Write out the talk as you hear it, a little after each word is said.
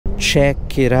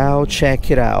Check it out,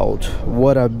 check it out.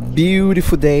 What a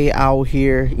beautiful day out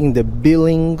here in the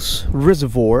Billings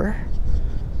Reservoir,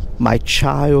 my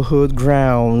childhood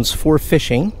grounds for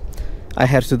fishing. I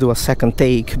had to do a second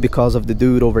take because of the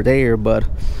dude over there, but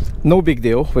no big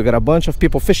deal. We got a bunch of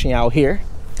people fishing out here.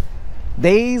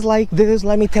 Days like this,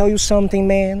 let me tell you something,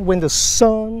 man. When the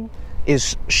sun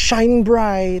is shining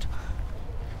bright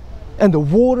and the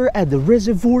water at the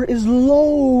reservoir is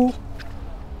low,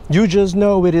 you just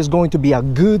know it is going to be a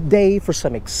good day for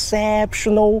some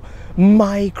exceptional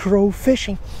micro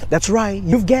fishing. That's right,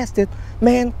 you've guessed it.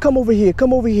 Man, come over here,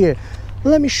 come over here.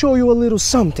 Let me show you a little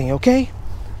something, okay?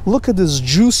 Look at this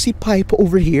juicy pipe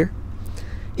over here.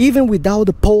 Even without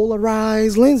the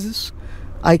polarized lenses,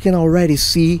 I can already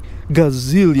see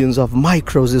gazillions of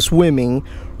micros swimming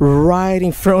right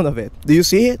in front of it. Do you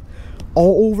see it?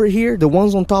 All over here, the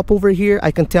ones on top over here,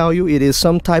 I can tell you it is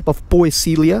some type of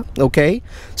poecilia, okay?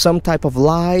 Some type of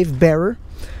live bearer.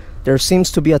 There seems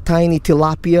to be a tiny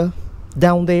tilapia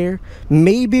down there.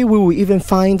 Maybe we will even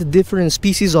find different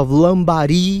species of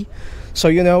lambari. So,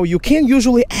 you know, you can't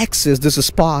usually access this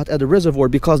spot at the reservoir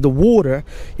because the water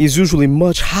is usually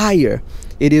much higher.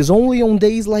 It is only on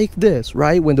days like this,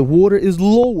 right, when the water is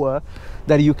lower,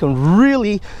 that you can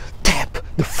really tap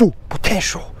the full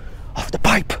potential of the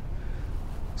pipe.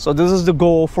 So this is the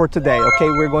goal for today, okay?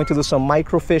 We're going to do some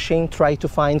micro fishing, try to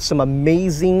find some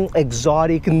amazing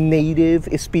exotic native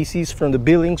species from the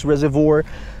Billings Reservoir,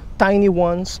 tiny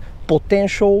ones,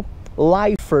 potential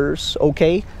lifers,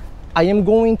 okay? I am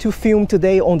going to film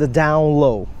today on the down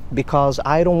low because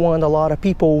I don't want a lot of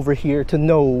people over here to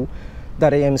know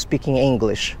that I am speaking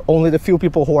English. Only the few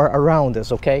people who are around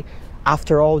us, okay?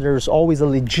 After all, there's always a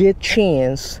legit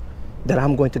chance that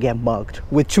I'm going to get mugged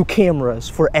with 2 cameras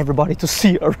for everybody to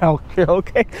see around here,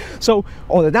 okay? So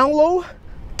on the down low,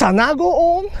 Tanago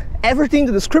on, everything in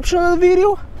the description of the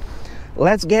video.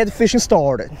 Let's get fishing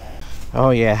started.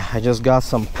 Oh yeah, I just got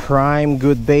some prime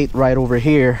good bait right over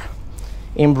here.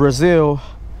 In Brazil,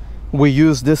 we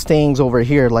use these things over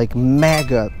here, like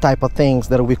mega type of things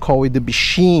that we call it the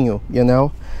bichinho, you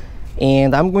know?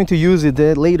 And I'm going to use it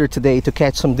later today to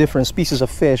catch some different species of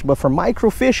fish. But for micro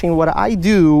fishing, what I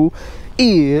do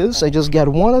is I just get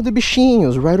one of the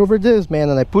bichinhos right over this, man,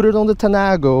 and I put it on the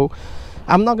Tanago.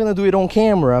 I'm not gonna do it on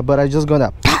camera, but I'm just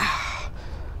gonna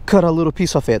cut a little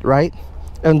piece of it, right,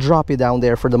 and drop it down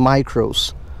there for the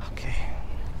micros. Okay,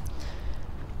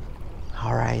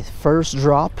 all right, first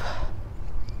drop.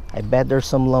 I bet there's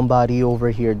some lambari over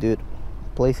here, dude.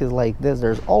 Places like this,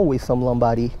 there's always some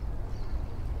lambari.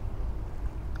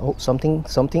 Oh,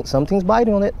 something's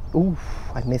biting on it. Ooh,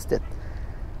 I missed it.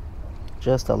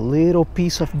 Just a little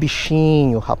piece of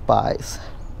bichinho, rapaz.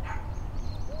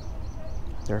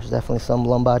 There's definitely some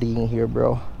lambari in here,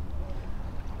 bro.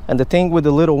 And the thing with the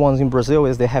little ones in Brazil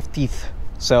is they have teeth,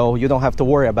 so you don't have to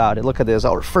worry about it. Look at this,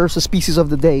 our first species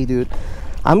of the day, dude.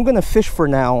 I'm gonna fish for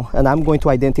now, and I'm going to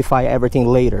identify everything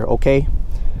later, okay?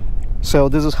 So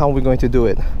this is how we're going to do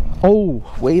it. Oh,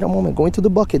 wait a moment, going to the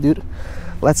bucket, dude.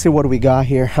 Let's see what we got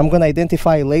here. I'm gonna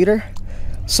identify later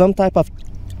some type of,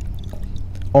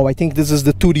 oh, I think this is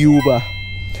the turiúba.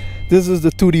 This is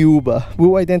the turiúba.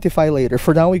 We'll identify later.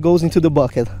 For now, it goes into the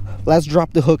bucket. Let's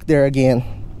drop the hook there again.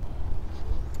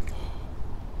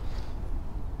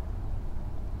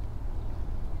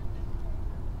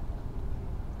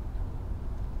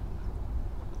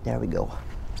 There we go.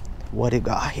 What do you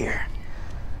got here?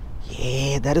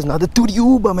 Yeah, that is not the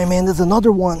turiúba, my man. There's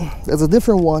another one. There's a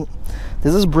different one.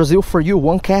 This is Brazil for you.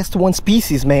 One cast, one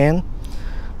species, man.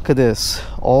 Look at this.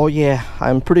 Oh yeah,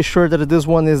 I'm pretty sure that this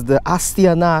one is the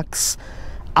Astyanax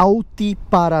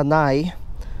altiparanae.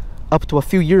 Up to a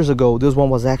few years ago, this one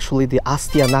was actually the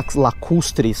Astyanax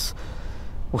lacustris.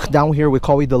 Down here we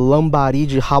call it the lambari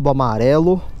de rabo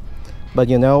amarelo. But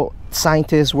you know,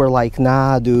 scientists were like,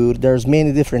 nah, dude, there's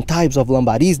many different types of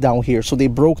lambaris down here, so they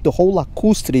broke the whole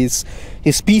lacustris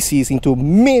species into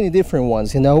many different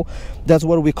ones, you know. That's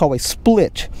what we call a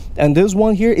split. And this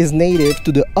one here is native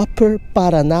to the upper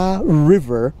Paraná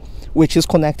River, which is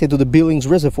connected to the Billings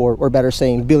Reservoir, or better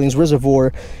saying, Billings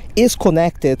Reservoir is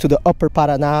connected to the upper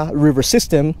Paraná River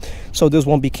system. So this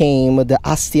one became the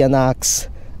Astyanax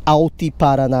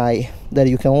altiparanae that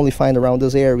you can only find around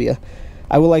this area.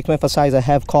 I would like to emphasize I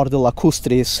have caught the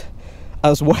lacustris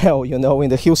as well, you know, in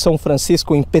the Rio São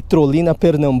Francisco in Petrolina,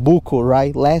 Pernambuco,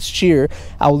 right? Last year,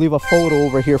 I'll leave a photo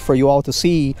over here for you all to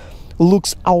see.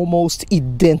 Looks almost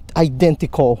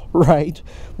identical, right?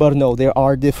 But no, there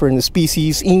are different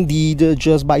species indeed,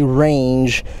 just by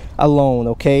range alone,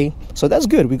 okay? So that's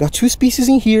good. We got 2 species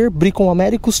in here, Bricon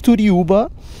americus turiúba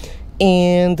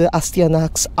and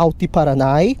Astyanax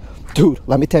altiparanae. Dude,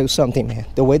 let me tell you something, man.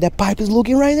 The way that pipe is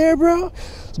looking right there, bro,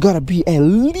 it's gotta be at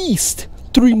least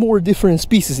 3 more different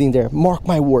species in there. Mark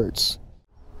my words.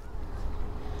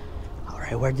 All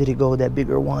right, where did it go, that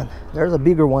bigger one? There's a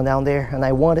bigger one down there, and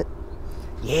I want it.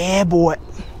 Yeah, boy.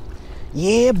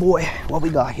 Yeah, boy. What we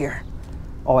got here?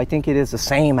 Oh, I think it is the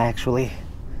same, actually.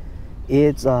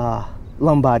 It's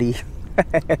lambari.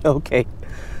 Okay.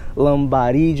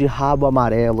 Lambari de rabo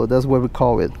amarelo. That's what we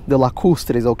call it. The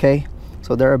lacustres, okay?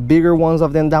 So there are bigger ones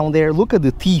of them down there. Look at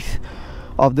the teeth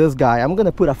of this guy. I'm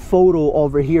gonna put a photo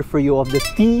over here for you of the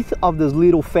teeth of this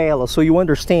little fella, so you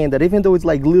understand that even though it's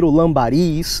like little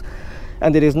lambaris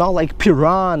and it is not like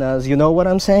piranhas, you know what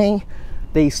I'm saying,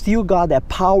 they still got that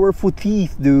powerful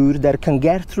teeth, dude, that can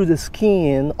get through the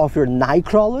skin of your night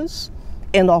crawlers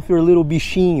and of your little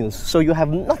bichinhos. So you have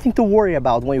nothing to worry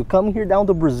about when you come here down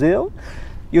to Brazil.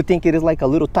 You think it is like a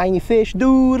little tiny fish.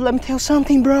 Dude, let me tell you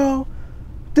something, bro.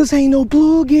 This ain't no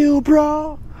bluegill,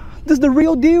 bro. This is the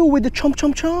real deal with the chomp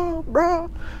chomp chomp,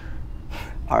 bro.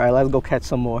 All right, let's go catch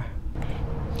some more.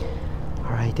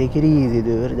 All right, take it easy,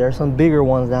 dude. There's some bigger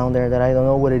ones down there that I don't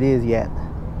know what it is yet.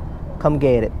 Come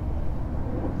get it.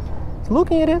 It's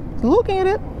looking at it, it's looking at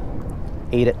it.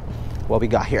 Ate it. What we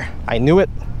got here? I knew it.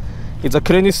 It's a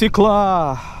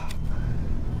Crenicycla.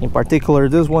 In particular,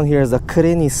 this one here is a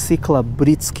Crenicycla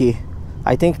britsky.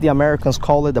 I think the Americans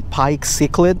call it the pike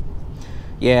cichlid.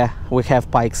 Yeah, we have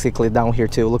pike cichlid down here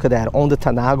too. Look at that on the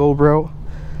Tanago, bro.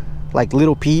 Like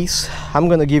little piece. I'm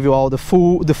gonna give you all the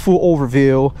full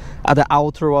overview at the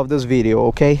outro of this video,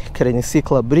 okay?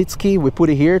 Crenicycla britsky. We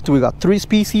put it here. We got 3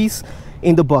 species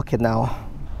in the bucket now.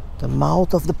 The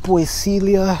mouth of the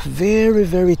Poecilia, very,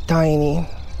 very tiny.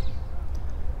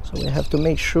 So we have to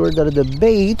make sure that the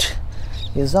bait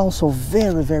is also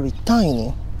very, very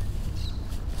tiny.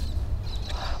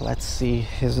 Let's see,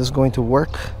 is this going to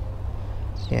work?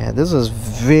 Yeah, this is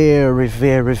very,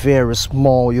 very, very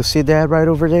small. You see that right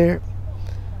over there?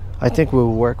 I think it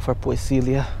will work for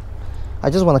Poecilia. I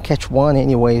just want to catch one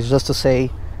anyways, just to say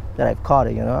that I've caught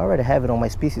it, you know. I already have it on my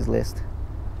species list.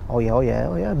 Oh yeah, oh yeah,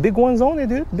 oh yeah. Big ones on it,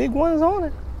 dude. Big ones on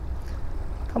it.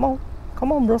 Come on,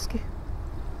 broski.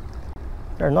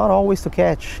 They're not always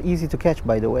easy to catch,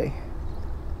 by the way.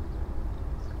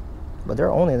 But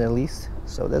they're on it at least,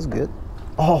 so that's good.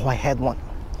 Oh, I had one.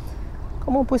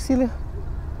 Come on, Poecilia.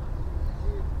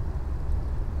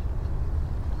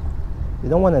 You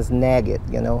don't want to snag it,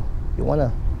 you know. You want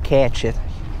to catch it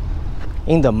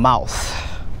in the mouth.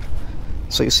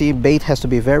 So you see, bait has to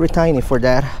be very tiny for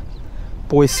that.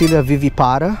 Poecilia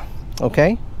vivipara,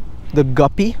 okay? The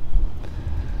guppy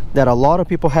that a lot of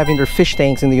people have in their fish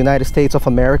tanks in the United States of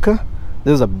America.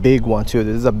 This is a big one too.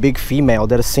 This is a big female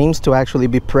that seems to actually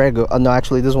be pregnant. No,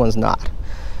 actually this one's not.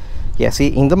 Yeah, see,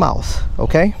 in the mouth,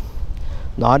 okay?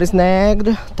 Not snagged.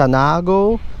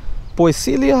 Tanago.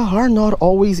 Poecilia are not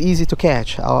always easy to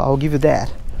catch. I'll give you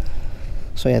that.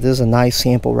 So yeah, this is a nice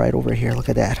sample right over here. Look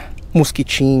at that.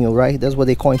 Mosquitinho, right? That's what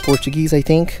they call in Portuguese, I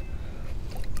think.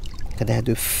 Look at that,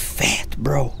 dude. Fat,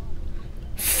 bro.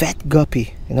 Fat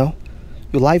guppy, you know?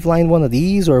 You live line one of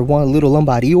these or one little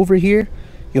lambari over here,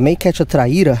 you may catch a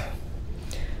traíra.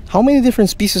 How many different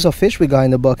species of fish we got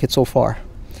in the bucket so far?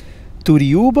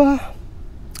 Turiúba,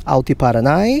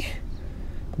 Altiparanai,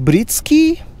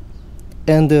 Britsky,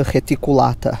 and the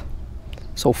Reticulata.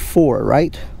 So 4,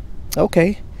 right?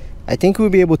 Okay. I think we'll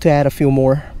be able to add a few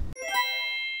more.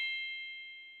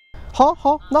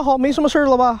 好，那好，没什么事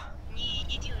了吧？你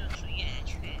一定要注意安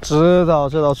全。知道，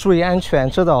注意安全，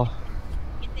知道。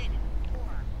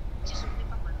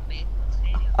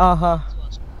啊哈。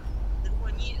如果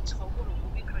你超过了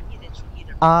5米，你得注意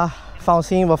点。啊，放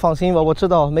心吧，我知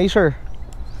道，没事。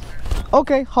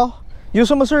OK， 好，有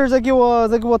什么事再给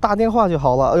我打电话就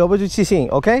好了，要不就寄信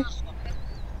 ，OK？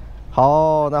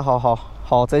 好，那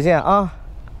好，再见啊。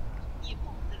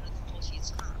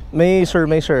没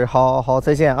事，好，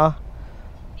再见啊。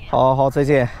好，再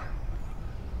见。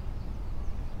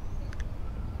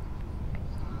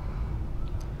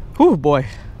Oh boy,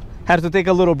 had to take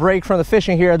a little break from the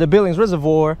fishing here at the Billings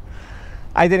Reservoir.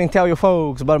 I didn't tell you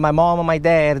folks, but my mom and my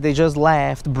dad, they just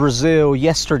left Brazil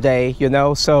yesterday, you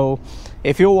know, so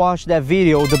if you watched that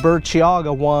video, the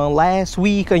Bertioga one last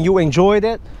week, and you enjoyed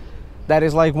it, that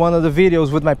is like one of the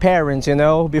videos with my parents, you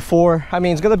know, before, I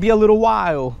mean, it's gonna be a little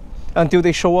while until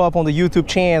they show up on the YouTube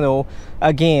channel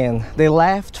again. They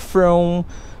left from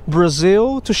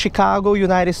Brazil to Chicago,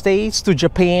 United States, to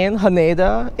Japan,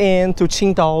 Haneda, and to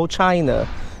Qingdao, China.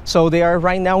 So they are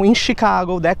right now in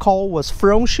Chicago. That call was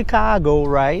from Chicago,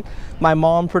 right? My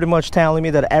mom pretty much telling me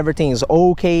that everything is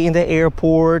okay in the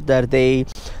airport, that they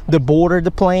boarded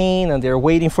the plane and they're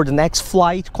waiting for the next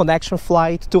flight, connection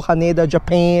flight to Haneda,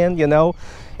 Japan, you know.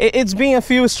 It's been a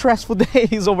few stressful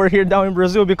days over here down in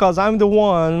Brazil because I'm the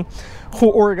one who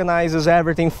organizes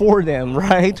everything for them,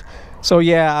 right? So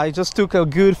yeah, I just took a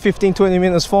good 15-20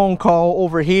 minutes phone call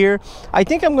over here. I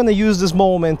think I'm gonna use this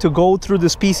moment to go through the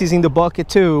species in the bucket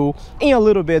too in a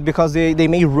little bit, because they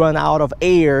may run out of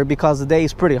air because the day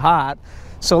is pretty hot.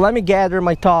 So let me gather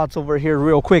my thoughts over here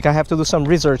real quick. I have to do some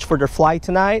research for their flight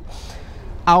tonight.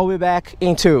 I'll be back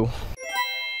in 2.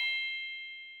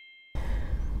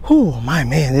 Whew, my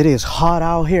man, it is hot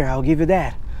out here, I'll give you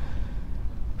that.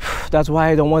 That's why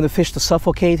I don't want the fish to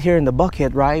suffocate here in the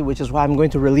bucket, right? Which is why I'm going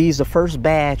to release the first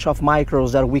batch of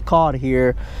micros that we caught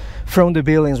here from the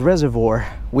Billings Reservoir.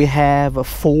 We have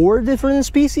 4 different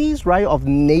species, right, of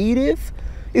native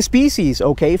species,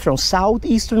 okay, from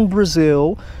southeastern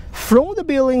Brazil, from the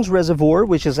Billings Reservoir,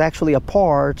 which is actually a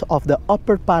part of the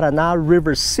Upper Paraná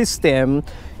River system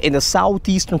in the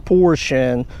southeastern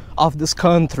portion of this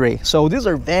country. So these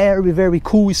are very, very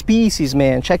cool species,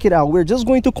 man. Check it out. We're just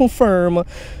going to confirm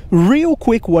real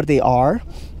quick what they are.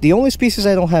 The only species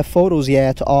I don't have photos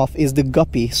yet of is the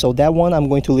guppy, so that one I'm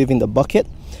going to leave in the bucket.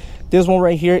 This one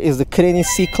right here is the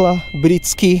Crenicycla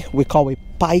britski. We call it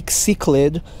pike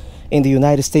cichlid in the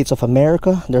United States of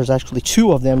America. There's actually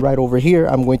 2 of them right over here.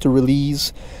 I'm going to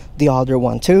release the other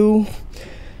one too.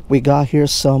 We got here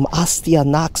some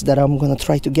Astyanax that I'm gonna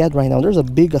try to get right now. There's a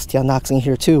big Astyanax in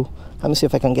here too. Let me see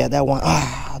if I can get that one.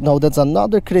 No, that's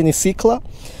another Crenicycla.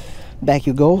 Back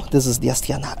you go. This is the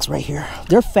Astyanax right here.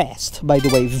 They're fast, by the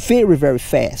way, very, very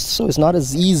fast. So it's not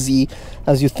as easy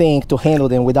as you think to handle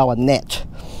them without a net.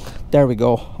 There we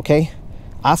go, okay?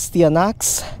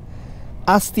 Astyanax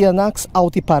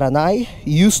altiparanae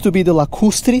used to be the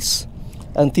lacustris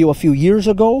until a few years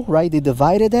ago, right? They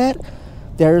divided that.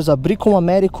 There's a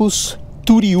Bricoamericus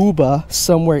turiuba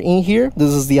somewhere in here.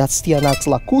 This is the Astyanax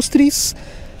lacustris.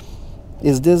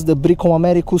 Is this the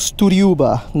Bricoamericus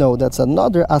turiuba? No, that's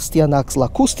another Astyanax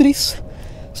lacustris.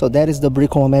 So that is the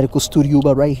Bricoamericus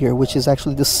turiuba right here, which is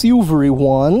actually the silvery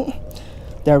one.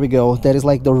 There we go. That is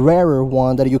like the rarer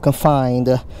one that you can find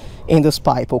in this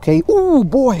pipe, okay? Ooh,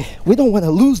 boy, we don't want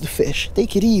to lose the fish.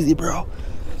 Take it easy, bro.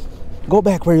 Go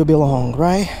back where you belong,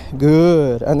 right?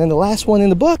 Good. And then the last one in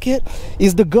the bucket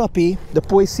is the guppy, the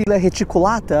Poecilla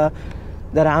reticulata,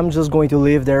 that I'm just going to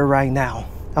leave there right now.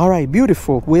 All right,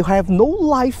 beautiful. We have no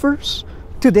lifers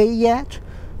today yet,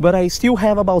 but I still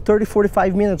have about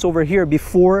 30-45 minutes over here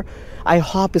before I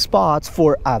hop spots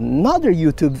for another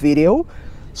YouTube video.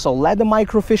 So let the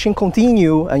microfishing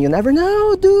continue, and you never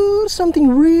know, dude, something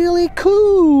really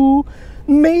cool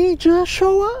may just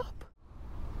show up.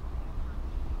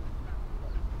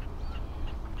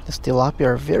 The tilapia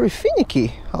are very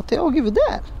finicky, I'll give you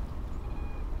that.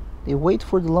 They wait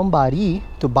for the lambari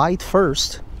to bite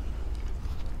first,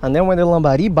 and then when the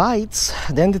lambari bites,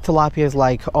 then the tilapia is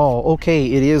like, oh, okay,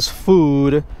 it is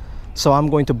food, so I'm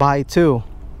going to bite too.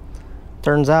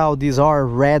 Turns out these are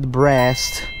red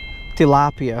breast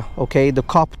tilapia, okay, the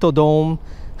Coptodon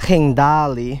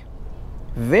rendali.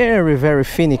 Very, very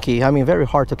finicky. I mean, very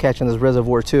hard to catch in this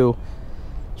reservoir too.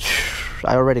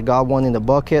 I already got one in the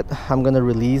bucket. I'm gonna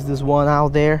release this one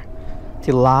out there.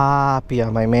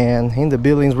 Tilapia, my man, in the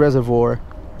Billings Reservoir.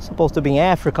 Supposed to be in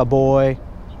Africa, boy,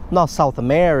 not South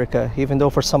America, even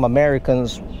though for some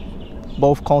Americans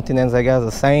both continents, I guess,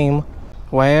 the same.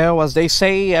 Well, as they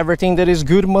say, everything that is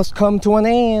good must come to an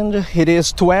end. It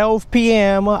is 12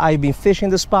 p.m. I've been fishing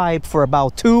this pipe for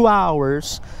about 2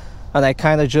 hours, and I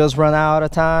kind of just run out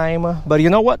of time. But you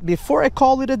know what? Before I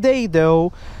call it a day,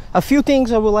 though, a few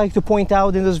things I would like to point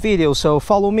out in this video, so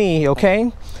follow me,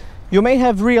 okay? You may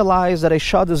have realized that I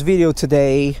shot this video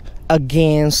today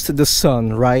against the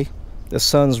sun, right? The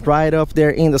sun's right up there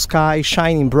in the sky,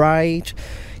 shining bright.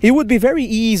 It would be very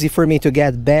easy for me to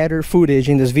get better footage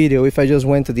in this video if I just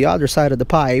went to the other side of the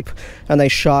pipe and I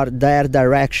shot that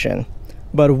direction.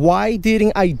 But why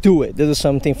didn't I do it? This is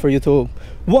something for you to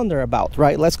wonder about,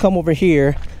 right? Let's come over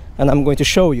here and I'm going to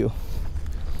show you.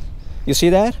 You see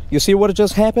that? You see what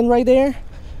just happened right there?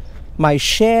 My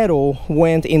shadow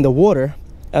went in the water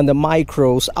and the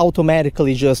micros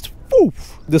automatically just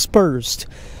poof, dispersed.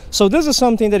 So this is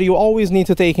something that you always need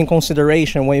to take in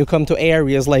consideration when you come to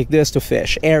areas like this to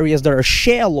fish. Areas that are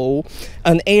shallow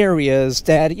and areas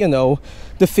that, you know,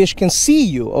 the fish can see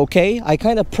you, okay? I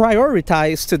kind of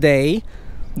prioritize today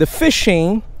the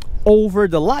fishing over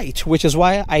the light, which is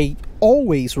why I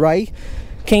always, right,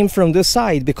 came from this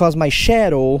side, because my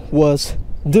shadow was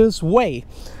this way.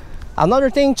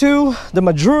 Another thing too, the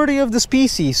majority of the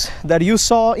species that you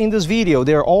saw in this video,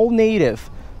 they're all native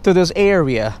to this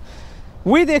area,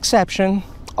 with the exception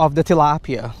of the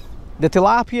tilapia. The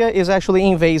tilapia is actually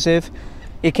invasive.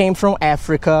 It came from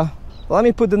Africa. Let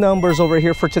me put the numbers over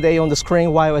here for today on the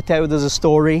screen while I tell you this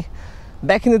story.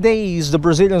 Back in the days, the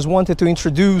Brazilians wanted to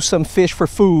introduce some fish for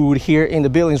food here in the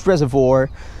Billings Reservoir,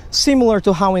 similar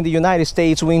to how in the United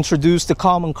States we introduced the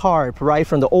common carp, right,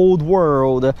 from the old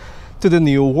world to the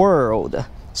new world.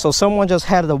 So someone just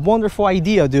had a wonderful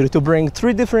idea, dude, to bring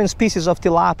 3 different species of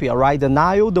tilapia, right, the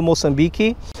Nile, the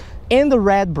Mozambique, and the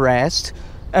red breast,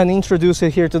 and introduce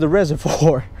it here to the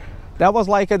reservoir. That was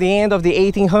like at the end of the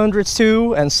 1800s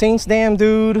too, and since then,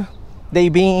 dude, they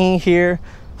been in here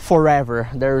forever.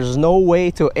 There's no way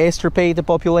to extirpate the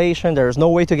population. There's no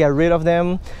way to get rid of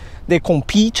them. They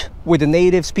compete with the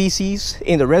native species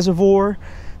in the reservoir.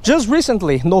 Just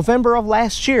recently, November of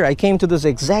last year, I came to this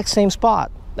exact same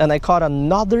spot and I caught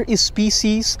another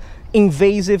species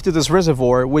invasive to this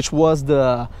reservoir, which was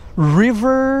the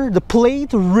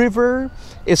Plate River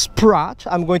Sprat.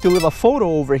 I'm going to leave a photo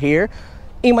over here.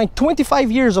 In my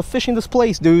 25 years of fishing this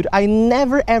place, dude, I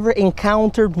never ever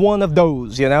encountered one of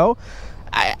those, you know?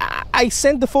 I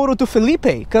sent the photo to Felipe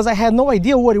because I had no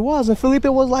idea what it was, and Felipe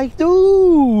was like,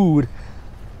 dude,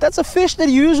 that's a fish that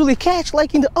you usually catch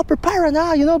like in the upper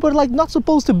Paraná, you know, but like not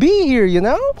supposed to be here, you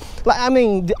know? Like, I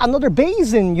mean, another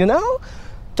basin, you know?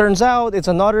 Turns out it's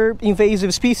another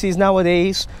invasive species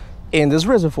nowadays in this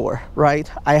reservoir, right?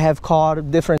 I have caught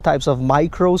different types of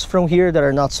micros from here that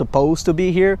are not supposed to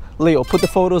be here. Leo, put the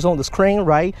photos on the screen,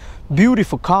 right?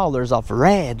 Beautiful colors of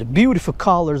red, beautiful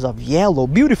colors of yellow,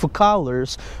 beautiful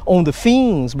colors on the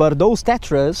fins, but those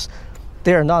tetras,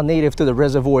 they're not native to the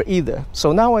reservoir either.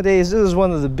 So nowadays, this is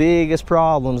one of the biggest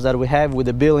problems that we have with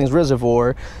the Billings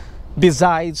Reservoir,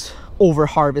 besides over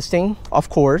harvesting, of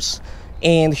course,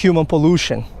 and human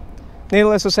pollution.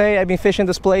 Needless to say, I've been fishing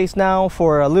this place now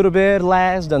for a little bit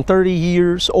less than 30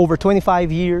 years, over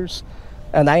 25 years,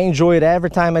 and I enjoy it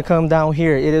every time I come down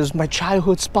here. It is my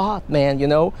childhood spot, man, you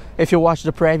know, if you watch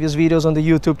the previous videos on the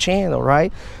YouTube channel,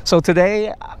 right? So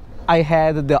today, I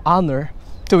had the honor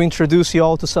to introduce you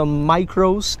all to some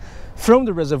micros from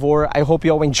the reservoir. I hope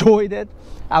you all enjoyed it.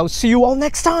 I'll see you all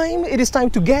next time. It is time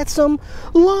to get some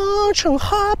lunch and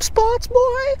hop spots,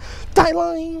 boy. Tie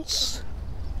lines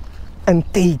and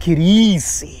take it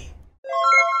easy.